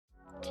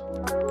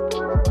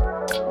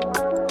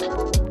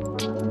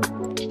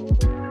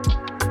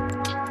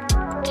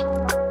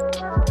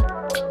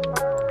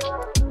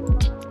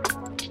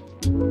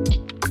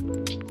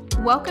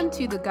Welcome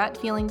to the Gut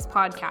Feelings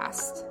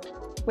Podcast,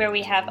 where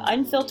we have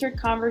unfiltered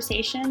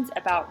conversations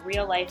about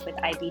real life with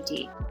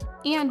IBD.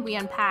 And we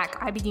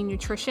unpack IBD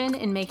nutrition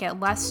and make it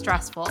less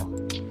stressful.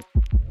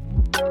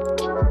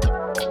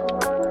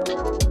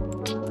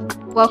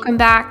 Welcome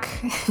back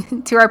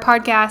to our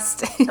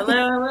podcast.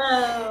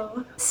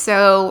 Hello.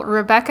 So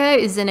Rebecca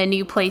is in a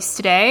new place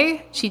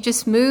today. She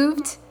just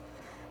moved.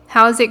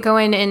 How is it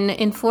going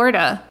in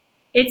Florida?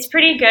 It's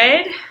pretty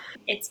good.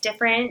 It's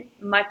different,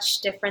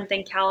 much different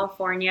than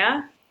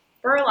California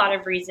for a lot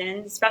of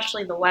reasons,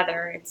 especially the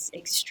weather. It's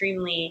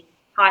extremely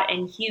hot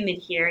and humid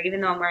here, even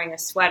though I'm wearing a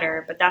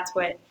sweater. But that's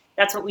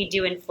what we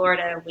do in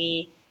Florida.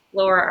 We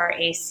lower our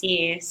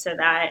AC so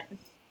that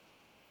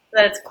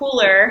it's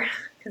cooler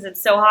because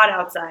it's so hot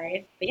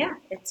outside. But yeah,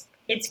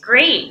 it's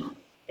great.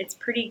 It's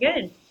pretty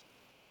good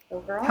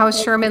overall.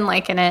 How's Sherman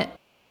liking it?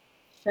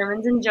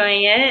 Sherman's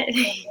enjoying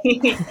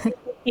it.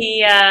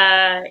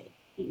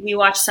 We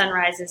watch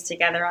sunrises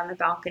together on the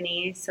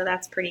balcony, so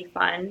that's pretty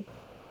fun.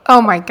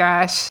 Oh my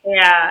gosh.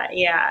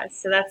 Yeah.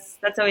 So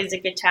that's always a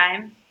good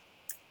time.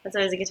 That's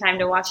always a good time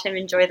to watch him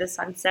enjoy the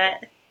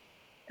sunset.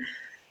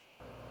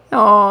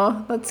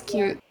 Oh, that's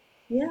cute.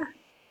 Yeah.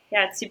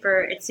 It's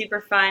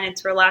super fun.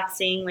 It's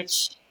relaxing,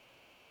 which,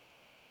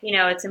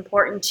 it's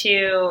important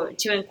to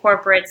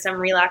incorporate some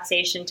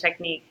relaxation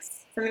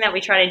techniques. Something that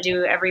we try to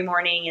do every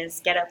morning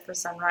is get up for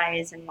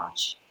sunrise and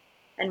watch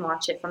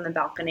it from the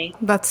balcony.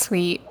 That's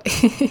sweet.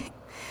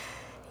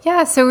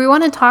 Yeah, so we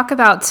want to talk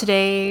about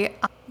today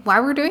why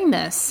we're doing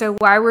this. So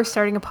why we're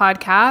starting a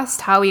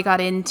podcast, how we got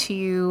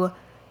into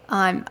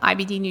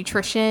IBD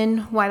nutrition,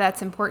 why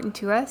that's important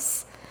to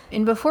us.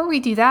 And before we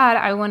do that,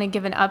 I want to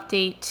give an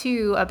update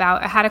too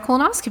about I had a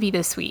colonoscopy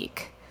this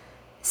week.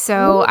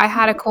 So I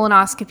had a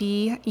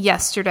colonoscopy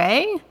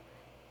yesterday,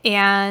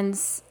 and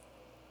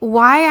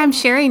why I'm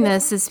sharing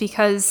this is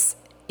because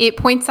it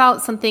points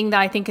out something that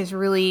I think is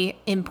really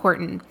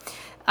important.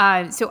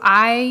 So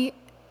I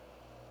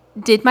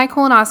did my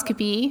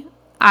colonoscopy.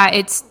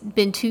 It's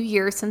been 2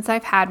 years since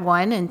I've had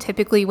one. And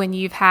typically when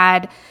you've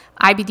had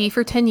IBD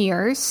for 10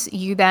 years,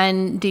 you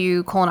then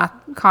do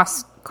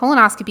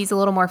colonoscopies a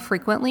little more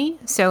frequently.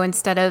 So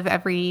instead of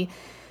every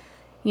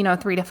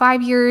 3 to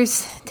 5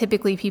 years,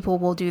 typically people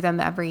will do them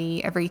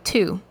every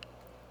 2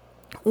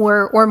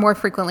 or more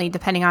frequently,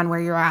 depending on where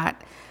you're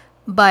at.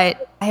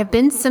 But I have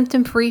been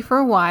symptom-free for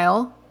a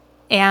while,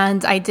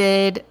 and I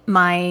did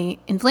my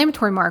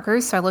inflammatory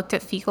markers. So I looked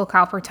at fecal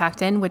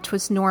calprotectin, which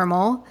was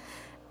normal.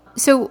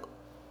 So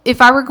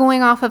if I were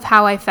going off of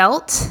how I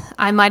felt,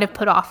 I might have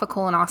put off a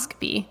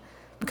colonoscopy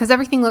because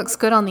everything looks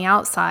good on the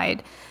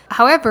outside.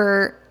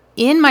 However,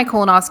 in my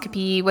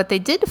colonoscopy, what they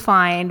did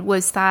find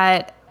was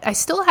that I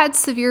still had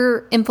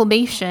severe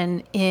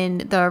inflammation in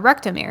the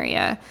rectum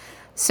area.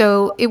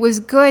 So it was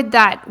good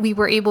that we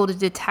were able to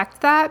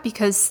detect that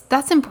because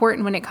that's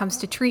important when it comes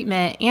to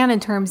treatment and in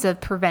terms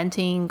of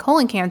preventing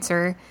colon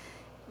cancer,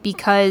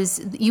 because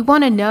you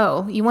want to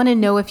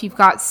know if you've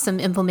got some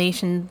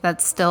inflammation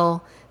that's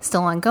still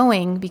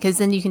ongoing, because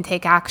then you can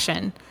take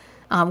action.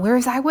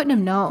 Whereas I wouldn't have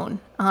known.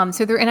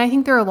 And I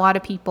think there are a lot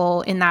of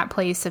people in that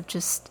place of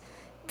just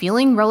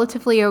feeling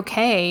relatively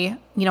okay,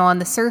 on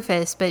the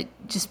surface, but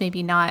just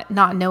maybe not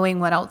knowing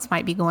what else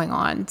might be going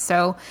on.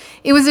 So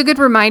it was a good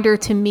reminder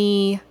to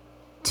me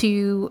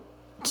to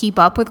keep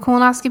up with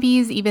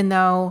colonoscopies, even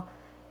though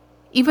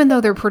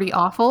they're pretty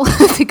awful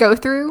to go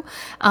through.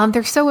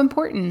 They're so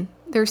important.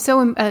 They're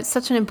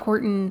such an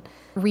important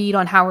read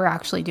on how we're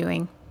actually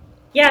doing.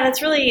 Yeah,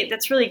 that's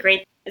really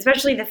great.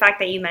 Especially the fact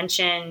that you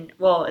mentioned,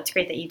 well, it's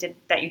great that you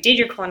did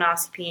your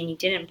colonoscopy and you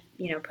didn't,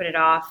 put it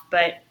off,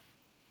 but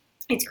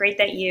it's great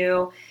that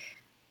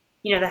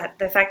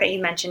the fact that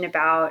you mentioned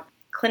about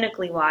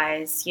clinically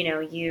wise,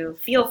 you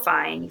feel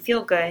fine, you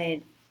feel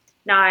good,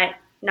 not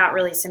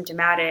really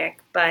symptomatic,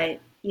 but,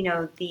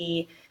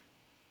 the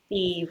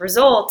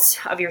results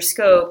of your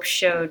scope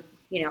showed,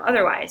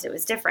 otherwise it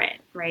was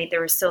different, right?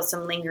 There was still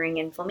some lingering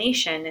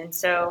inflammation. And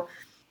so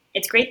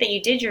it's great that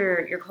you did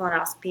your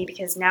colonoscopy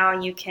because now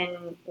you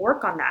can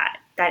work on that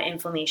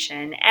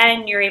inflammation,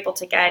 and you're able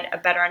to get a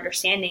better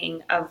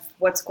understanding of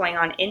what's going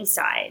on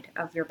inside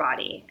of your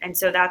body. And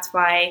so that's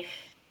why,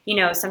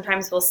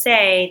 sometimes we'll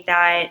say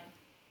that,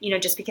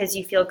 just because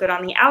you feel good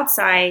on the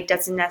outside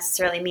doesn't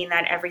necessarily mean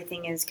that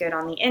everything is good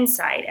on the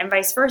inside, and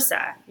vice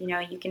versa.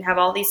 You can have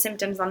all these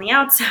symptoms on the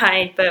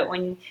outside, but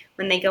when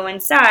they go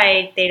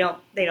inside, they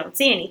don't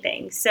see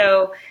anything.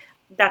 So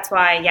that's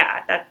why,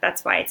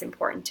 that's why it's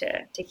important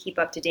to keep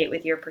up to date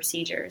with your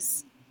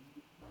procedures.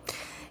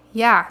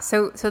 Yeah,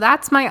 so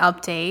that's my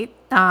update.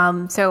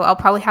 So I'll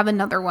probably have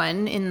another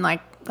one in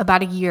like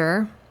about a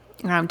year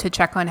to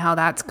check on how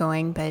that's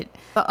going. But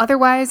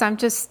otherwise, I'm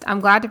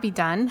glad to be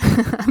done.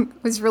 I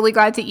was really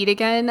glad to eat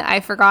again.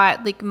 I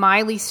forgot, like,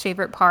 my least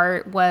favorite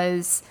part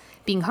was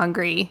being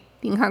hungry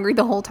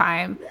the whole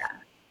time. Yeah,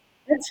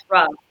 it's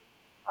rough.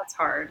 That's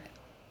hard.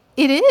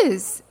 It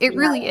is. It Yeah.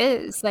 really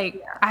is.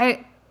 Like Yeah.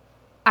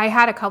 I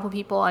had a couple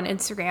people on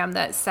Instagram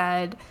that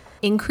said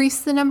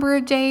increase the number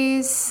of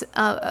days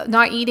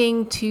not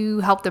eating to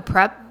help the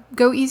prep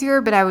go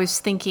easier, but I was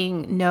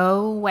thinking,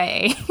 no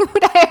way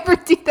would I ever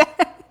do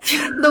that.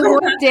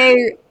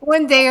 The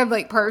one day of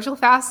like partial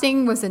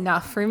fasting was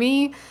enough for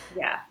me.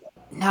 Yeah.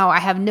 No, I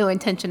have no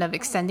intention of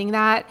extending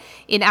that.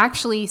 And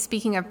actually,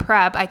 speaking of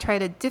prep, I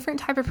tried a different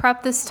type of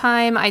prep this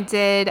time. I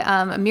did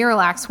a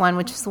Miralax one,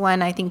 which is the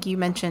one I think you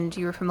mentioned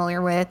you were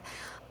familiar with.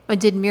 I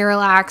did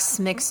Miralax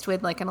mixed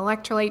with like an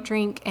electrolyte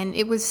drink, and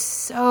it was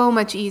so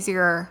much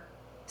easier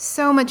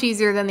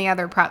than the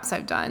other preps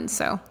I've done.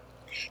 So,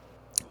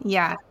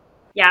 yeah.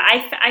 Yeah,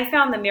 I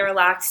found the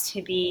Miralax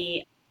to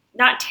be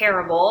not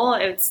terrible.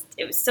 It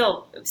was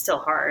still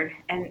hard,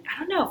 and I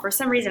don't know, for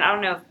some reason, I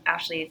don't know if,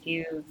 Ashley, if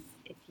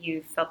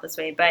you felt this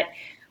way, but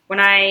when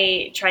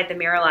I tried the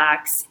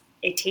Miralax,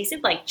 it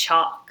tasted like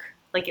chalk.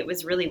 Like it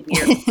was really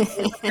weird. It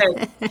was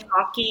like a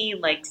chalky,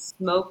 like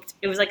smoked.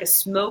 It was like a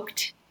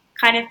smoked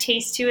kind of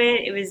taste to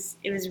it. It was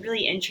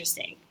really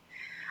interesting.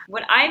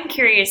 What I'm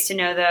curious to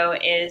know though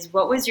is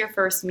what was your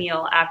first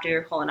meal after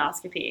your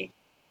colonoscopy?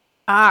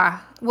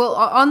 Well,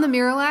 on the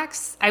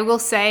Miralax, I will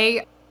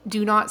say,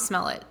 do not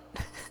smell it.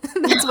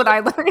 That's what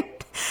I learned.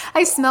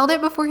 I smelled it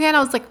beforehand.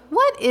 I was like,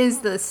 what is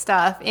this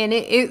stuff? And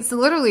it's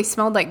literally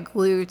smelled like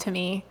glue to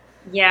me.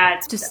 Yeah,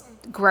 it's Just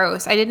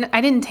gross. I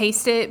didn't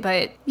taste it,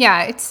 but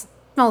yeah, it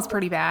smells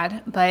pretty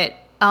bad. But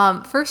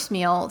first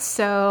meal,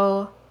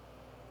 so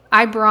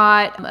I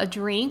brought a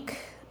drink.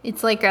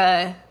 It's like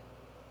a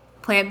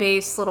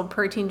plant-based little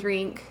protein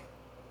drink.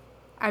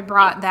 I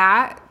brought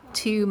that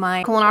to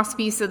my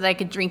colonoscopy so that I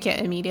could drink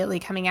it immediately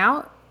coming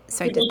out.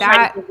 So I did did they try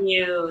that. to give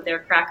you their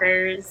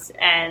crackers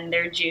and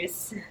their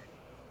juice?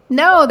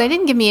 No, they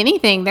didn't give me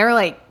anything. They were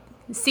like,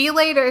 see you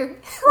later.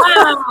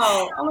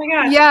 Wow! Oh my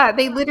gosh! Yeah,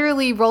 they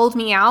literally rolled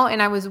me out,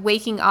 and I was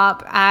waking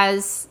up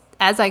as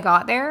I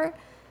got there,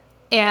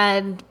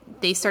 and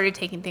they started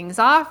taking things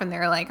off, and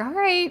they're like, all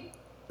right,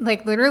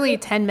 like literally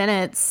 10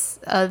 minutes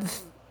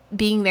of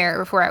being there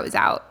before I was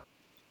out.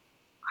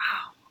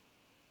 Wow.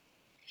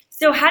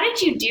 So how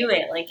did you do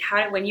it? Like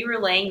when you were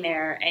laying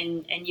there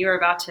and you were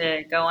about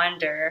to go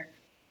under,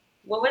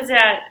 what was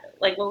that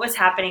like? What was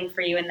happening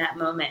for you in that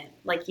moment?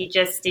 Like did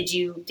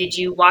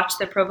you watch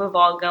the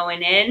propofol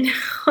going in,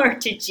 or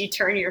did you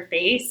turn your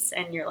face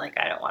and you're like,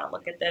 I don't want to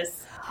look at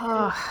this?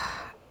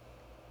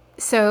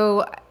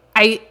 So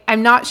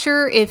I'm not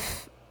sure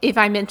if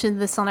I mentioned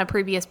this on a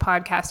previous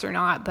podcast or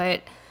not,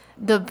 but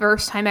the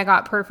first time I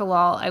got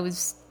Perfilol,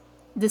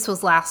 this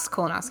was last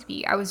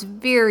colonoscopy. I was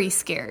very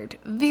scared,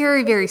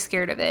 very, very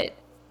scared of it.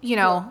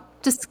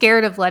 Just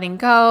scared of letting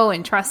go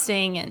and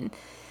trusting. And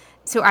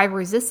so I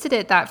resisted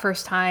it that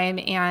first time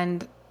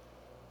and,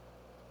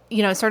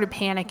 started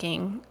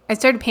panicking. I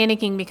started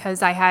panicking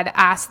because I had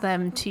asked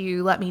them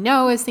to let me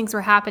know as things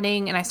were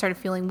happening, and I started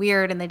feeling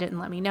weird and they didn't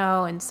let me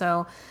know. And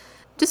so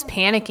just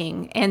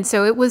panicking. And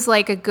so it was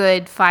like a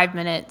good 5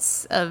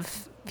 minutes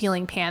of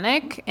feeling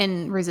panic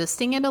and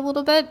resisting it a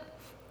little bit.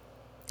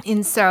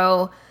 And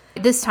so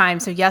this time,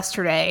 so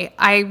yesterday,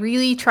 I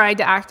really tried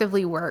to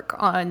actively work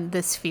on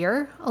this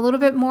fear a little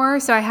bit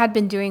more. So I had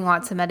been doing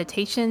lots of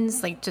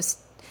meditations, like just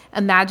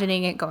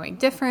imagining it going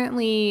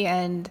differently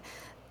and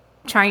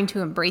trying to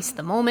embrace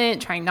the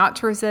moment, trying not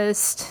to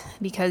resist,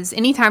 because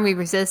anytime we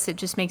resist, it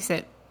just makes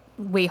it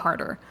way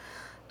harder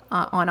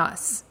on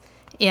us.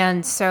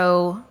 And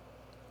so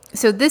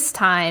this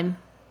time,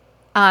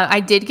 I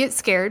did get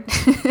scared.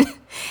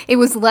 It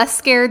was less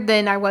scared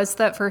than I was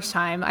that first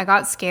time. I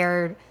got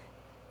scared.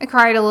 I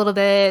cried a little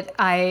bit.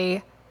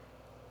 I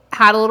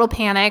had a little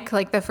panic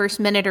like the first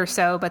minute or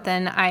so, but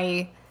then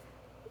I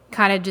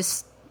kind of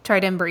just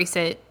tried to embrace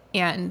it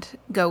and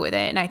go with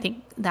it. And I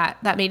think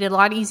that made it a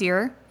lot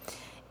easier.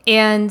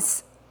 And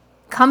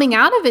coming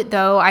out of it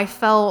though, I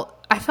felt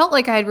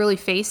like I had really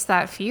faced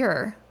that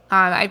fear.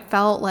 I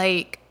felt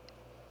like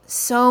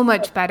so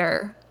much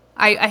better.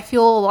 I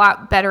feel a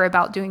lot better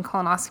about doing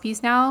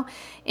colonoscopies now.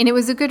 And it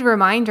was a good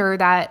reminder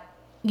that,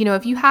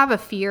 if you have a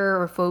fear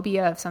or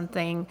phobia of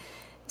something,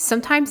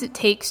 sometimes it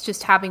takes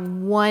just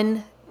having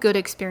one good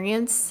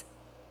experience,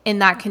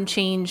 and that can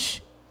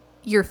change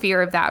your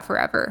fear of that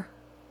forever.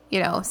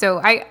 So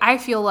I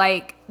feel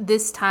like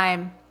this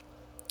time,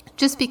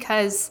 just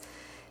because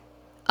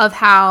of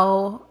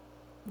how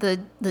the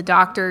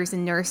doctors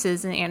and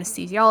nurses and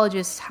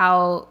anesthesiologists,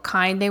 how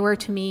kind they were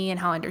to me and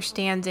how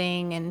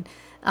understanding, and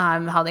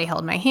how they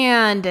held my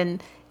hand,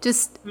 and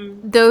just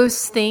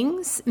those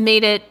things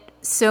made it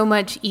so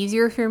much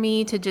easier for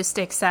me to just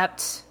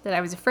accept that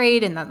I was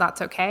afraid and that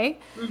that's okay.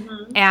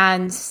 Mm-hmm.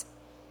 And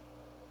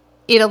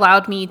it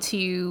allowed me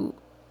to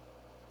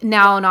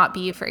now not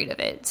be afraid of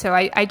it. So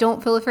I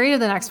don't feel afraid of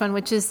the next one,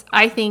 which is,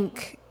 I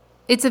think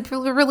it's a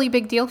really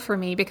big deal for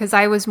me, because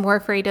I was more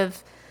afraid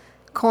of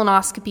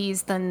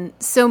colonoscopies than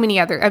so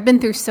many other. I've been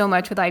through so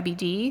much with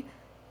IBD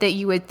that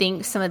you would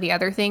think some of the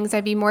other things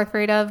I'd be more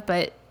afraid of,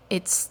 but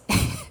it's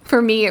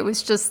for me, it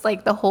was just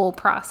like the whole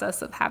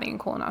process of having a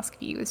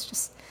colonoscopy was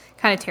just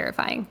kind of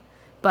terrifying,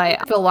 but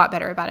I feel a lot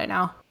better about it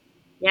now.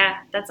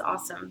 Yeah, that's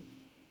awesome.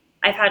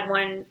 I've had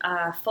one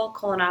full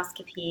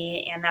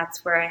colonoscopy, and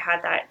that's where I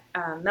had that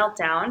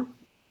meltdown.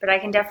 But I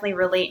can definitely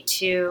relate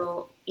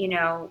to,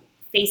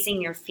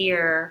 facing your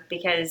fear,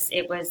 because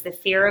it was the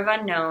fear of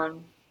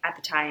unknown at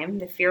the time,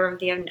 the fear of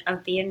the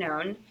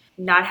unknown,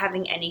 not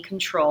having any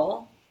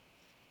control,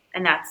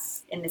 and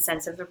that's in the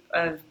sense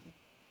of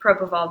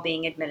propofol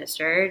being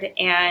administered.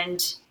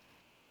 And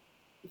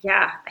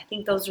yeah, I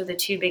think those are the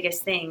two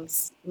biggest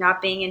things: not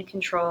being in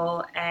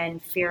control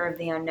and fear of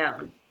the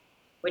unknown,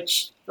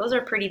 which those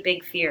are pretty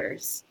big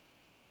fears.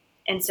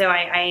 And so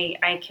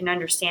I can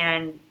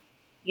understand,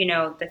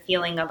 the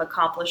feeling of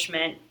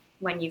accomplishment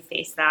when you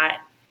face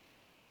that.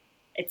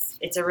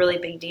 It's a really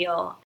big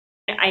deal.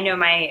 I know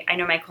my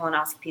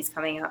colonoscopy is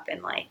coming up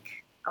in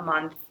like a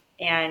month,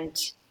 and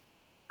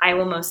I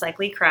will most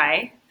likely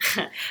cry,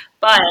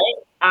 but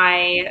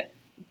I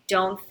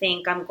don't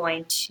think I'm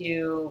going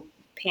to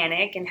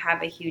panic and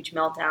have a huge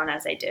meltdown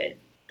as I did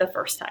the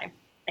first time.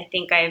 I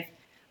think I've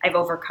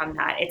overcome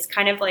that. It's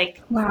kind of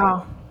like,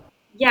 Wow.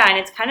 yeah, and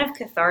it's kind of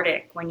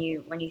cathartic when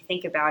you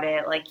think about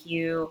it. Like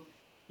you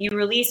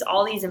release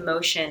all these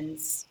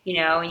emotions,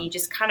 and you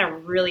just kind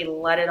of really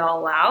let it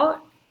all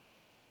out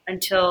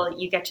until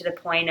you get to the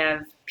point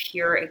of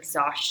pure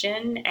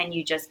exhaustion and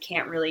you just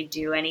can't really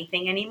do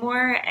anything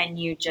anymore, and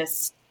you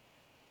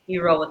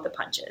roll with the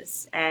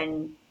punches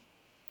and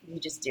you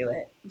just do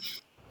it.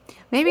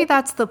 Maybe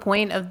that's the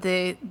point of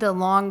the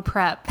long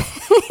prep.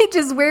 It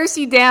just wears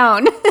you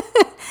down.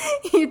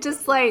 You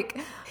just like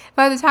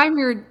by the time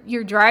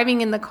you're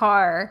driving in the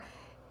car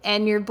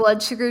and your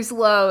blood sugar's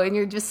low and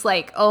you're just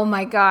like, "Oh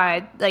my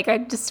god, like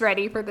I'm just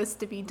ready for this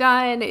to be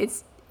done."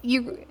 It's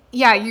you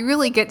yeah, you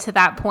really get to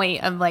that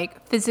point of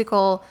like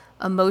physical,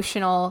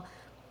 emotional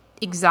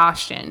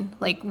exhaustion,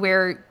 like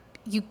where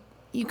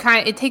you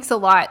kind of it takes a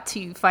lot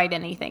to fight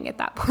anything at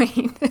that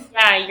point.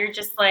 Yeah, you're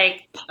just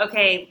like,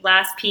 okay,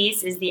 last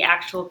piece is the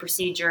actual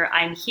procedure.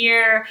 I'm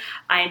here.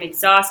 I'm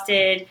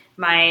exhausted.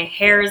 My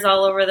hair is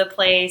all over the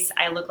place.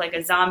 I look like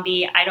a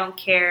zombie. I don't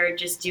care.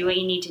 Just do what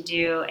you need to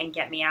do and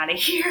get me out of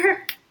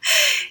here.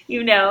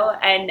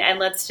 And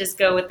let's just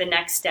go with the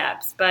next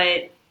steps.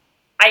 But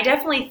I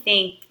definitely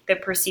think the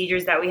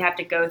procedures that we have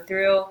to go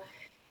through,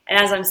 and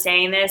as I'm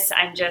saying this,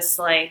 I'm just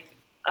like,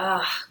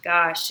 oh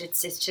gosh,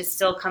 it's just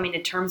still coming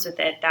to terms with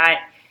it,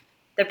 that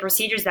the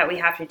procedures that we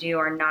have to do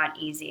are not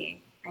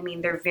easy. I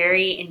mean,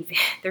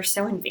 they're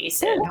so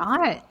invasive. They're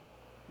not.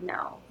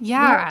 No.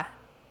 Yeah.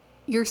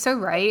 You're so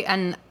right.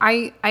 And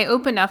I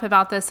opened up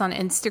about this on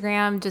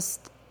Instagram.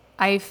 Just,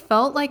 I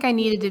felt like I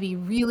needed to be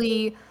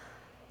really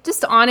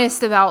just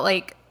honest about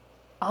like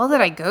all that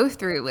I go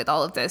through with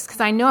all of this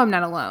because I know I'm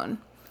not alone.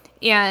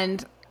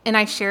 And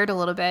I shared a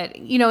little bit,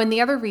 and the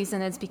other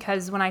reason is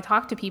because when I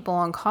talk to people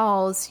on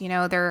calls, they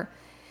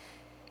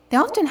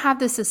often have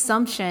this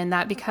assumption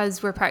that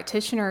because we're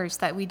practitioners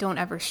that we don't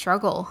ever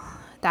struggle,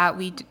 that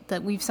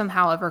we've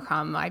somehow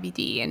overcome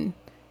IBD and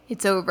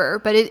it's over.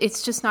 But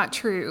it's just not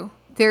true.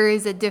 There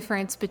is a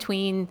difference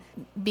between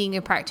being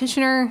a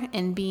practitioner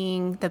and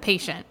being the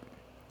patient.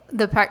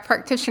 The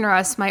practitioner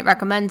us might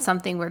recommend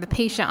something where the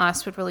patient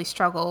us would really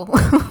struggle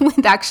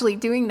with actually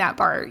doing that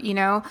part,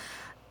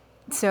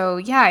 So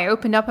yeah, I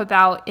opened up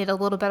about it a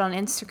little bit on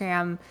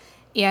Instagram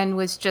and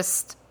was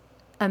just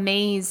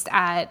amazed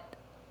at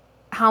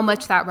how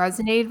much that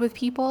resonated with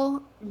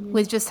people,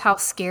 with just how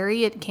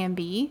scary it can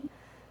be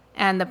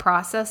and the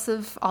process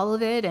of all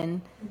of it,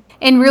 and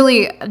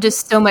really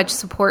just so much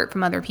support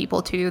from other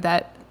people too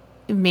that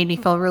made me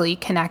feel really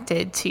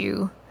connected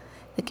to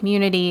the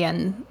community,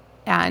 and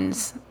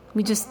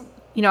we just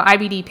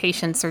IBD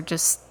patients are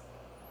just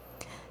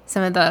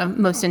some of the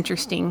most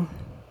interesting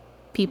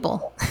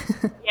people.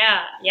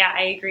 Yeah,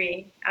 I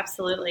agree.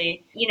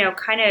 Absolutely.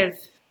 Kind of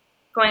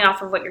going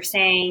off of what you're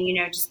saying,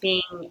 just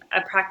being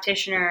a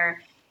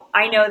practitioner,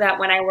 I know that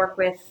when I work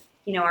with,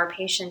 our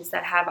patients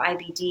that have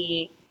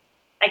IBD,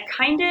 I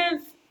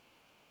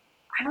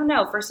don't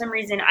know, for some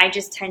reason, I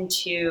just tend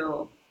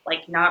to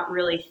like not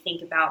really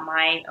think about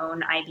my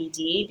own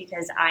IBD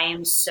because I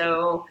am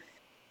so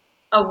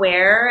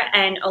aware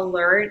and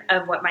alert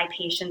of what my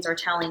patients are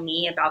telling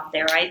me about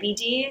their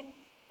IBD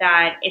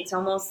that it's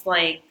almost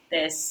like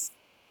this,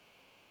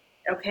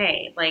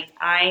 okay, like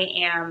I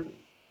am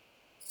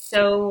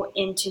so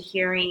into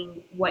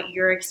hearing what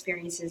your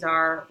experiences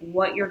are,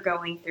 what you're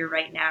going through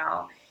right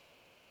now.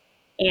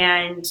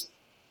 And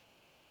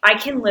I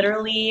can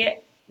literally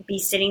be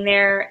sitting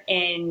there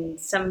in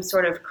some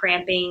sort of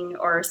cramping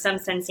or some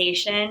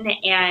sensation,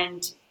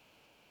 and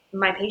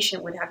my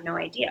patient would have no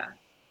idea.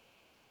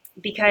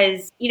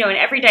 Because, and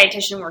every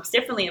dietitian works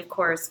differently, of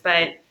course,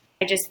 but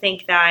I just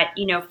think that,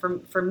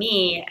 for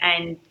me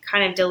and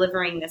kind of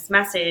delivering this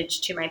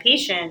message to my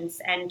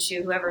patients and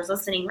to whoever's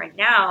listening right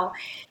now,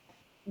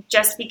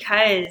 just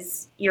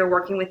because you're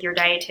working with your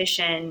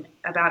dietitian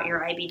about your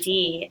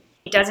IBD,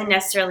 it doesn't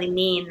necessarily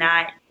mean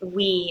that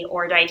we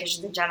or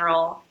dietitians in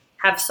general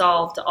have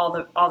solved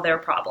all their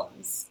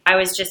problems. I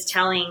was just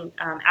telling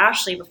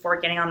Ashley before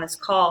getting on this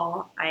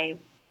call, I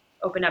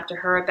opened up to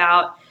her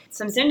about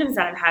some symptoms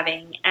that I'm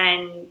having,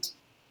 and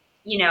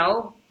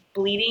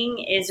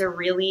bleeding is a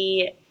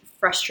really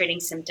frustrating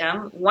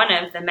symptom, one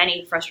of the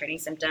many frustrating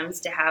symptoms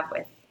to have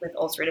with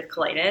ulcerative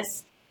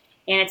colitis.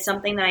 And it's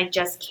something that I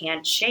just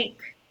can't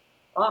shake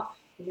off.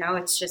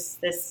 It's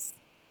just this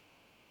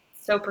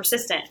so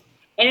persistent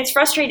and it's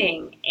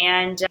frustrating.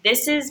 And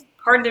this is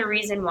part of the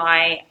reason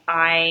why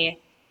I'm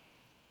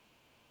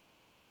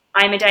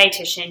a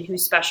dietitian who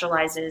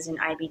specializes in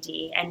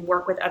IBD and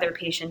work with other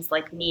patients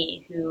like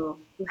me who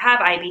have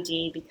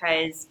IBD,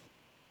 because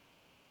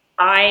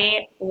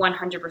I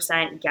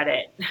 100% get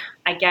it.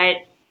 I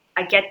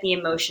get the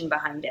emotion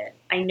behind it.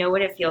 I know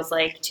what it feels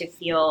like to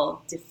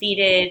feel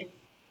defeated,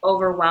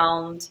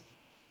 overwhelmed,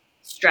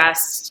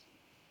 stressed,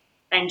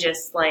 and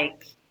just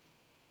like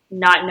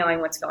not knowing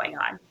what's going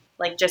on,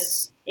 like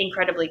just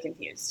incredibly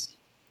confused.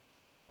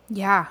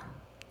 Yeah.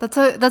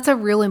 That's a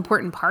real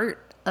important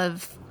part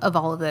of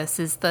all of this,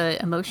 is the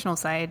emotional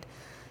side,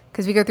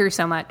 because we go through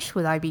so much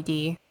with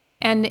IBD.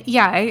 And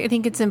yeah, I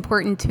think it's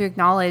important to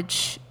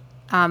acknowledge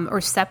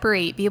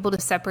be able to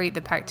separate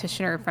the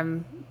practitioner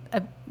from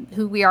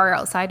who we are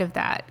outside of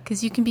that,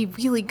 because you can be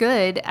really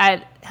good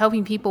at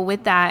helping people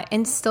with that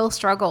and still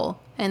struggle,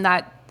 and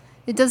that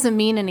it doesn't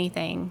mean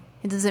anything.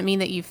 It doesn't mean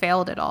that you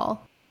failed at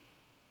all.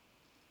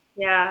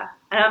 Yeah,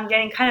 and I'm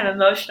getting kind of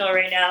emotional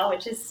right now,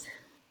 which is...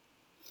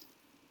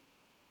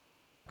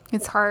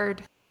 It's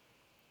hard.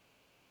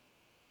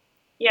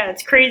 Yeah,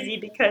 it's crazy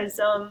because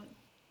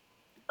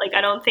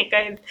I don't think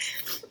I've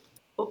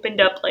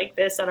opened up like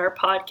this on our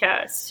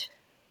podcast.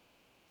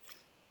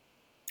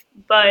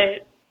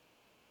 But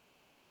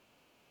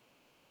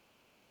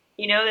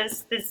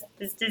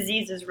this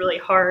disease is really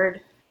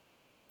hard.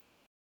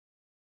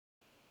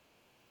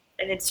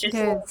 And it's just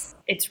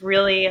it's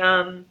really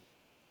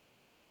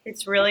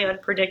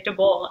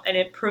unpredictable, and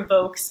it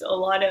provokes a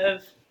lot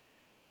of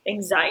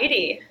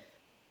anxiety.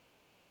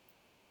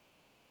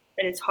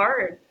 And it's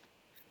hard.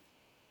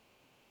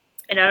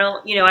 And I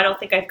don't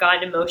think I've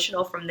gotten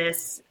emotional from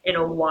this in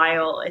a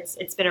while.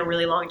 It's been a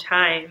really long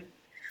time.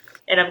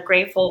 And I'm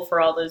grateful for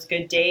all those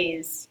good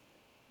days.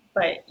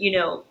 But,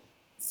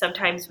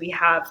 sometimes we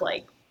have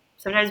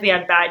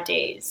bad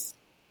days.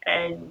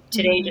 And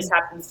today just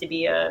happens to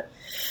be a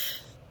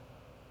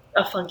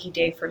funky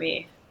day for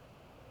me.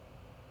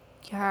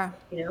 Yeah.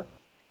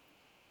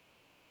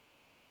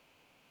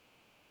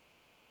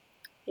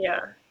 Yeah.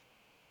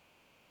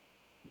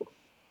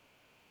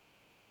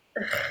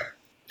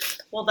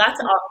 Well,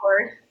 that's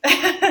awkward.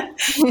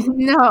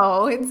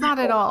 No, it's not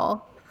at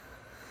all.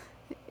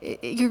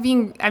 You're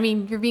being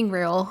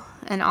real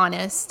and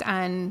honest.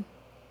 And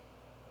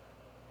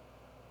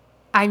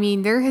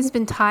there has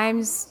been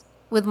times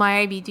with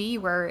my IBD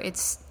where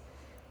it's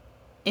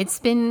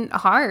been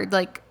hard,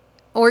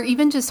 or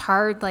even just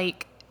hard,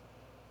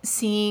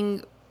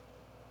 seeing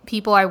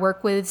people I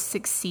work with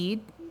succeed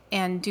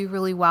and do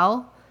really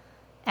well,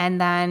 and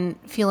then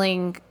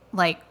feeling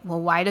like, well,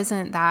 why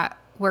doesn't that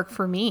work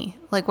for me?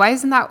 Why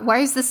is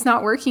this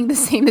not working the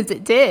same as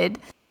it did?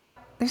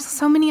 There's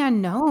so many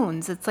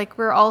unknowns. It's like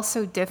we're all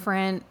so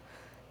different.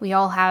 We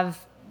all have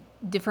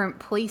different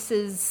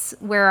places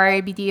where our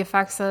IBD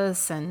affects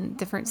us, and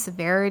different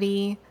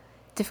severity,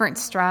 different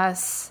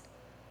stress,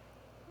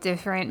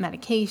 different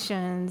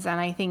medications. And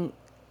I think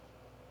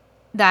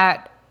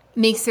that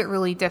makes it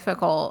really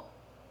difficult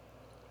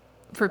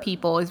for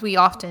people, as we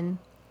often,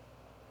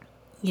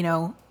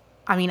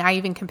 I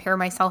even compare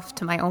myself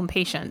to my own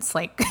patients,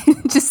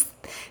 just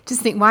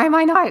think, why am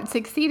I not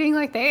succeeding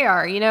like they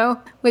are,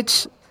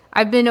 which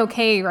I've been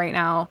okay right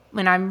now,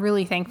 and I'm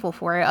really thankful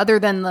for it, other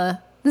than the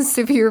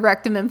severe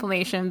rectum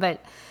inflammation,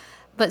 but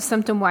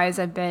symptom-wise,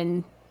 I've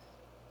been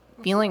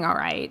feeling all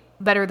right,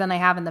 better than I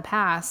have in the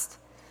past.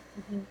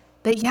 Mm-hmm.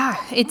 But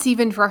yeah, it's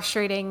even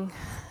frustrating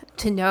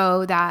to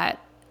know that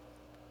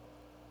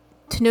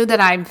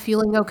I'm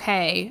feeling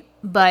okay,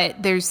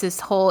 but there's this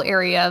whole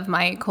area of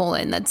my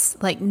colon that's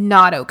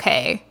not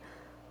okay.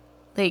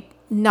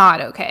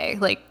 Not okay.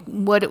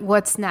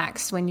 What's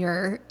next when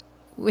your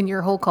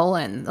whole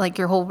colon,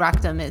 your whole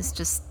rectum is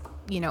just,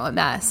 a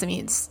mess.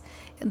 it's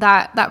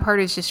that part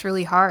is just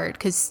really hard,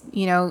 because,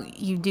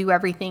 you do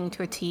everything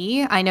to a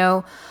T. I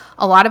know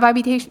a lot of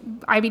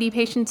IBD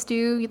patients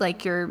do,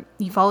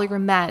 you follow your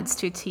meds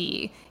to a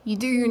T. You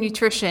do your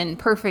nutrition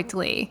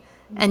perfectly,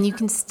 and you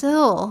can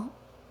still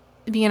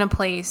be in a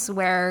place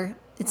where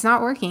it's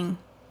not working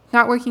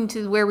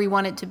to where we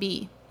want it to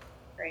be.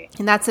 Right.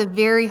 And that's a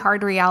very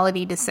hard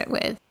reality to sit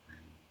with.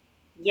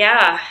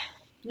 Yeah.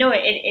 No, it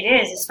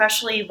is,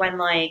 especially when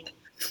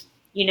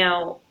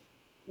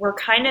we're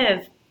kind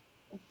of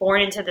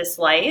born into this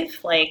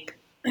life,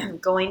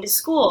 going to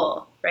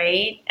school,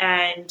 right?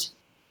 And,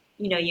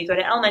 you go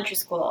to elementary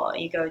school,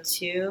 you go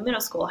to middle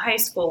school, high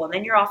school, and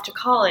then you're off to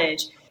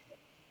college,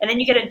 and then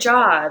you get a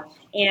job.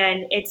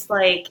 And it's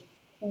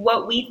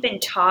what we've been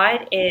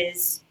taught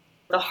is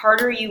the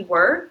harder you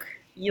work,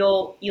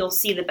 you'll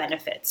see the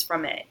benefits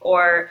from it.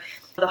 Or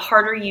the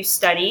harder you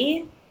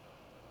study,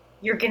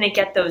 you're going to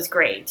get those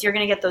grades. You're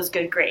going to get those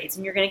good grades,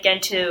 and you're going to get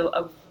into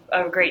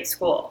a great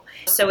school.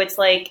 So it's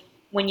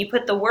when you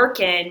put the work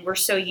in, we're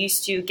so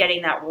used to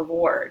getting that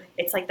reward.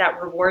 It's like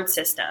that reward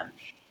system.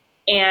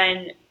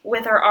 And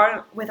with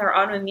our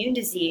autoimmune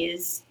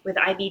disease, with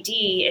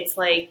IBD, it's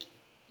like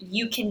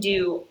you can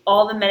do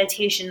all the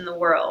meditation in the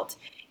world.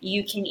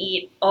 You can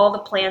eat all the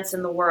plants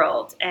in the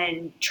world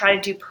and try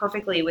to do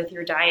perfectly with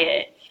your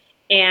diet.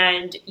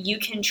 And you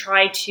can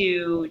try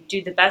to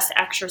do the best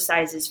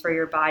exercises for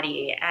your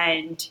body.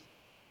 And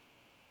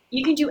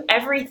you can do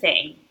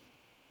everything,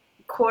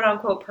 quote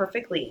unquote,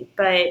 perfectly.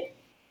 But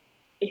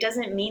it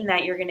doesn't mean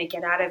that you're going to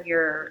get out of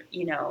your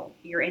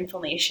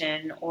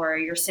inflammation, or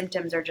your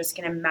symptoms are just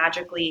going to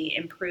magically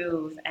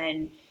improve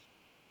and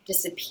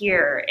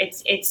disappear.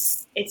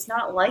 It's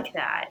not like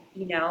that.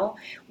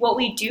 What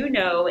we do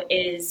know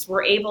is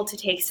we're able to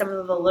take some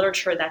of the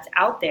literature that's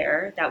out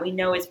there that we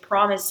know is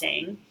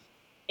promising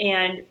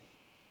and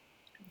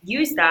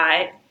use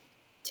that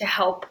to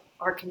help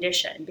our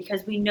condition,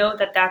 because we know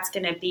that that's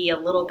going to be a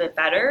little bit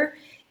better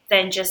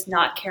than just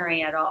not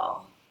caring at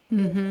all.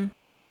 Mm-hmm.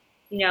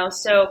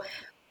 So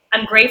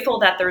I'm grateful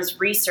that there's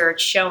research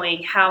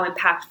showing how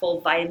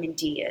impactful vitamin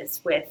D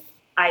is with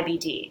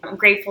IBD. I'm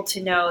grateful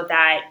to know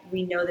that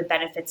we know the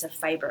benefits of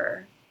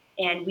fiber,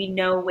 and we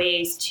know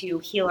ways to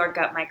heal our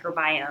gut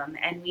microbiome,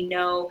 and we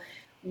know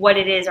what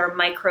it is our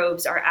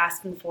microbes are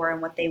asking for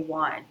and what they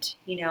want.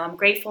 I'm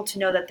grateful to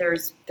know that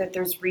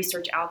there's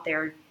research out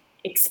there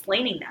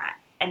explaining that,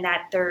 and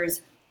that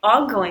there's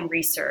ongoing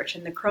research,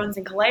 and the Crohn's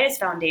and Colitis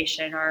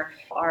Foundation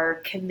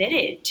are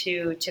committed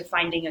to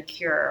finding a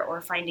cure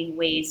or finding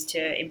ways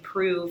to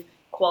improve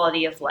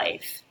quality of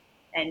life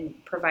and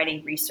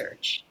providing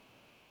research.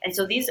 And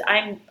so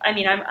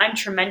I'm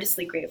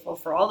tremendously grateful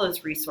for all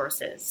those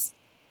resources.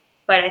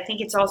 But I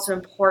think it's also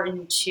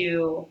important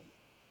to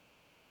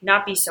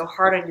not be so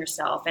hard on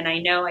yourself. And I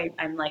know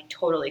I'm like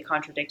totally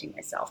contradicting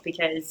myself,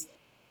 because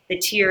the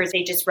tears,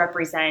 they just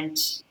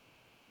represent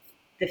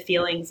the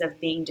feelings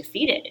of being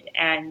defeated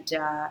and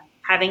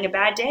having a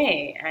bad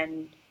day.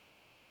 And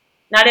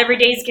not every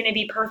day is going to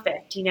be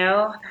perfect,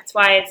 That's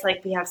why it's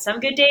like we have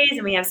some good days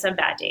and we have some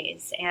bad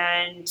days.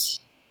 And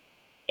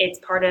it's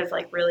part of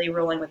like really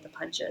rolling with the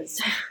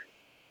punches.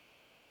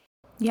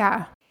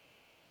 Yeah.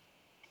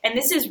 And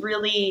this is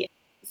really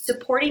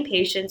supporting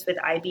patients with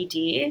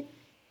IBD.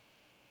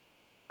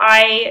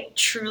 I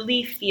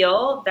truly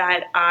feel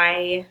that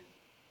I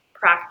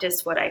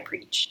practice what I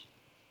preach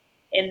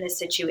in this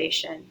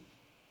situation.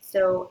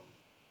 So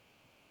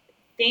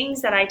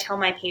things that I tell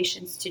my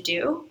patients to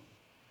do,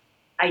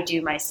 I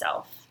do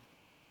myself.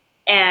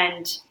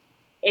 And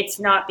it's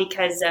not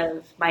because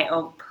of my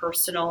own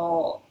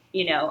personal,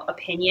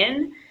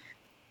 opinion.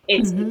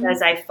 It's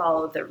because I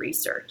follow the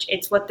research.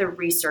 It's what the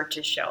research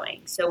is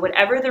showing. So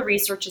whatever the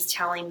research is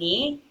telling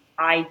me,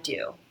 I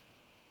do.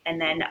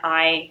 And then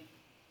I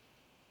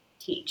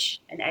teach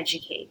and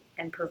educate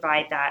and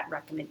provide that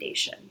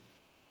recommendation.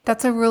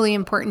 That's a really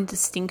important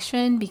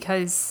distinction,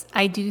 because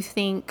I do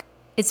think,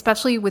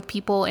 especially with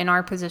people in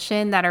our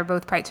position that are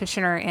both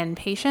practitioner and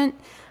patient,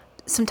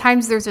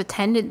 sometimes there's a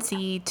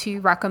tendency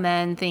to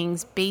recommend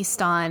things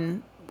based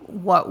on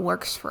what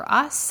works for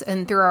us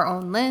and through our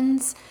own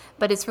lens.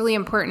 But it's really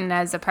important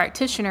as a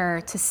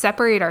practitioner to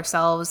separate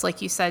ourselves, like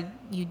you said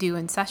you do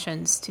in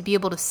sessions, to be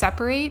able to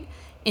separate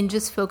and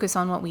just focus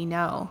on what we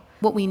know.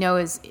 What we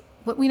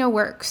know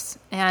works.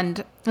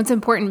 And it's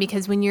important,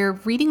 because when you're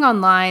reading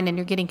online and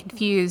you're getting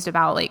confused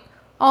about like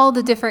all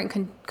the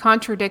different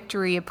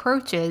contradictory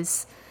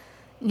approaches,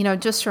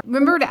 just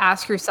remember to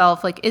ask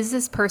yourself, like, is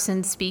this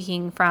person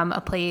speaking from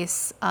a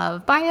place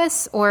of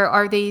bias, or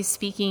are they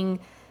speaking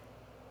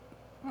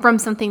from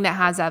something that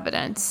has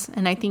evidence?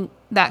 And I think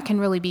that can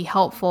really be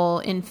helpful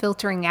in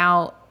filtering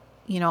out,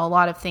 a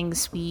lot of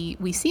things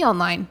we see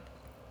online.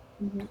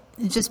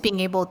 Mm-hmm. Just being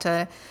able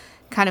to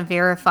kind of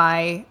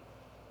verify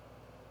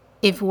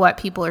if what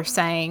people are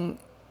saying,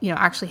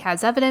 actually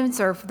has evidence,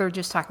 or if they're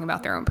just talking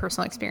about their own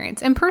personal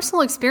experience. And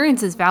personal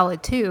experience is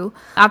valid too.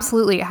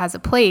 Absolutely, it has a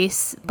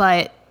place,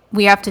 but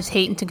we have to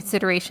take into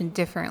consideration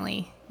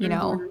differently,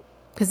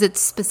 because it's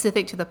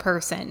specific to the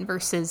person,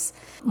 versus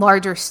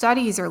larger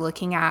studies are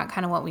looking at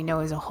kind of what we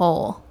know as a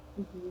whole.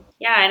 Mm-hmm.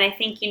 Yeah, and I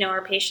think,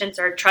 our patients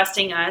are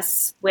trusting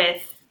us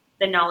with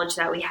the knowledge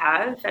that we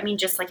have. I mean,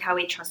 just like how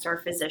we trust our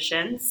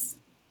physicians,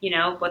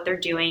 what they're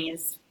doing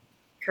is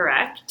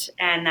correct,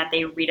 and that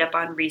they read up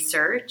on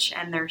research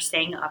and they're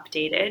staying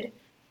updated.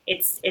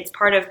 It's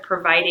part of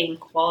providing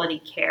quality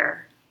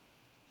care.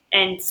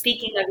 And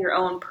speaking of your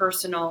own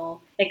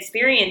personal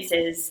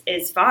experiences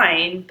is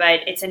fine, but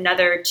it's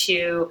another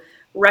to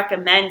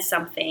recommend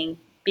something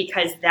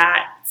because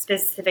that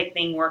specific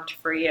thing worked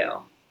for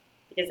you,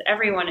 because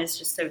everyone is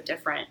just so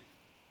different.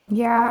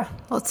 Yeah,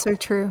 well, it's so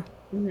true.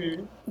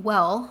 Mm-hmm.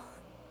 Well,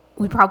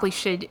 we probably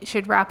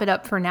should wrap it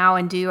up for now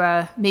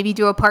and maybe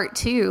do a part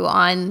 2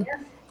 on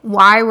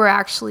why we're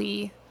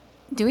actually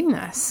doing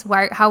this,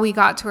 how we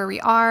got to where we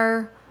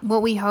are,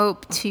 what we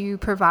hope to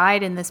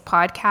provide in this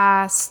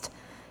podcast,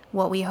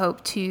 what we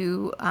hope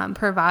to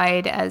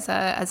provide as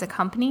a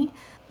company.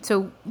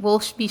 So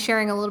we'll be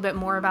sharing a little bit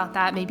more about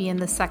that maybe in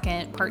the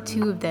second part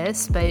 2 of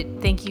this, but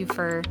thank you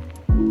for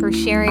for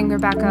sharing,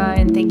 Rebecca,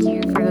 and thank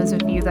you for those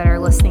of you that are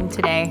listening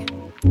today.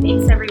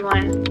 Thanks,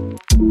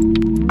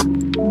 everyone.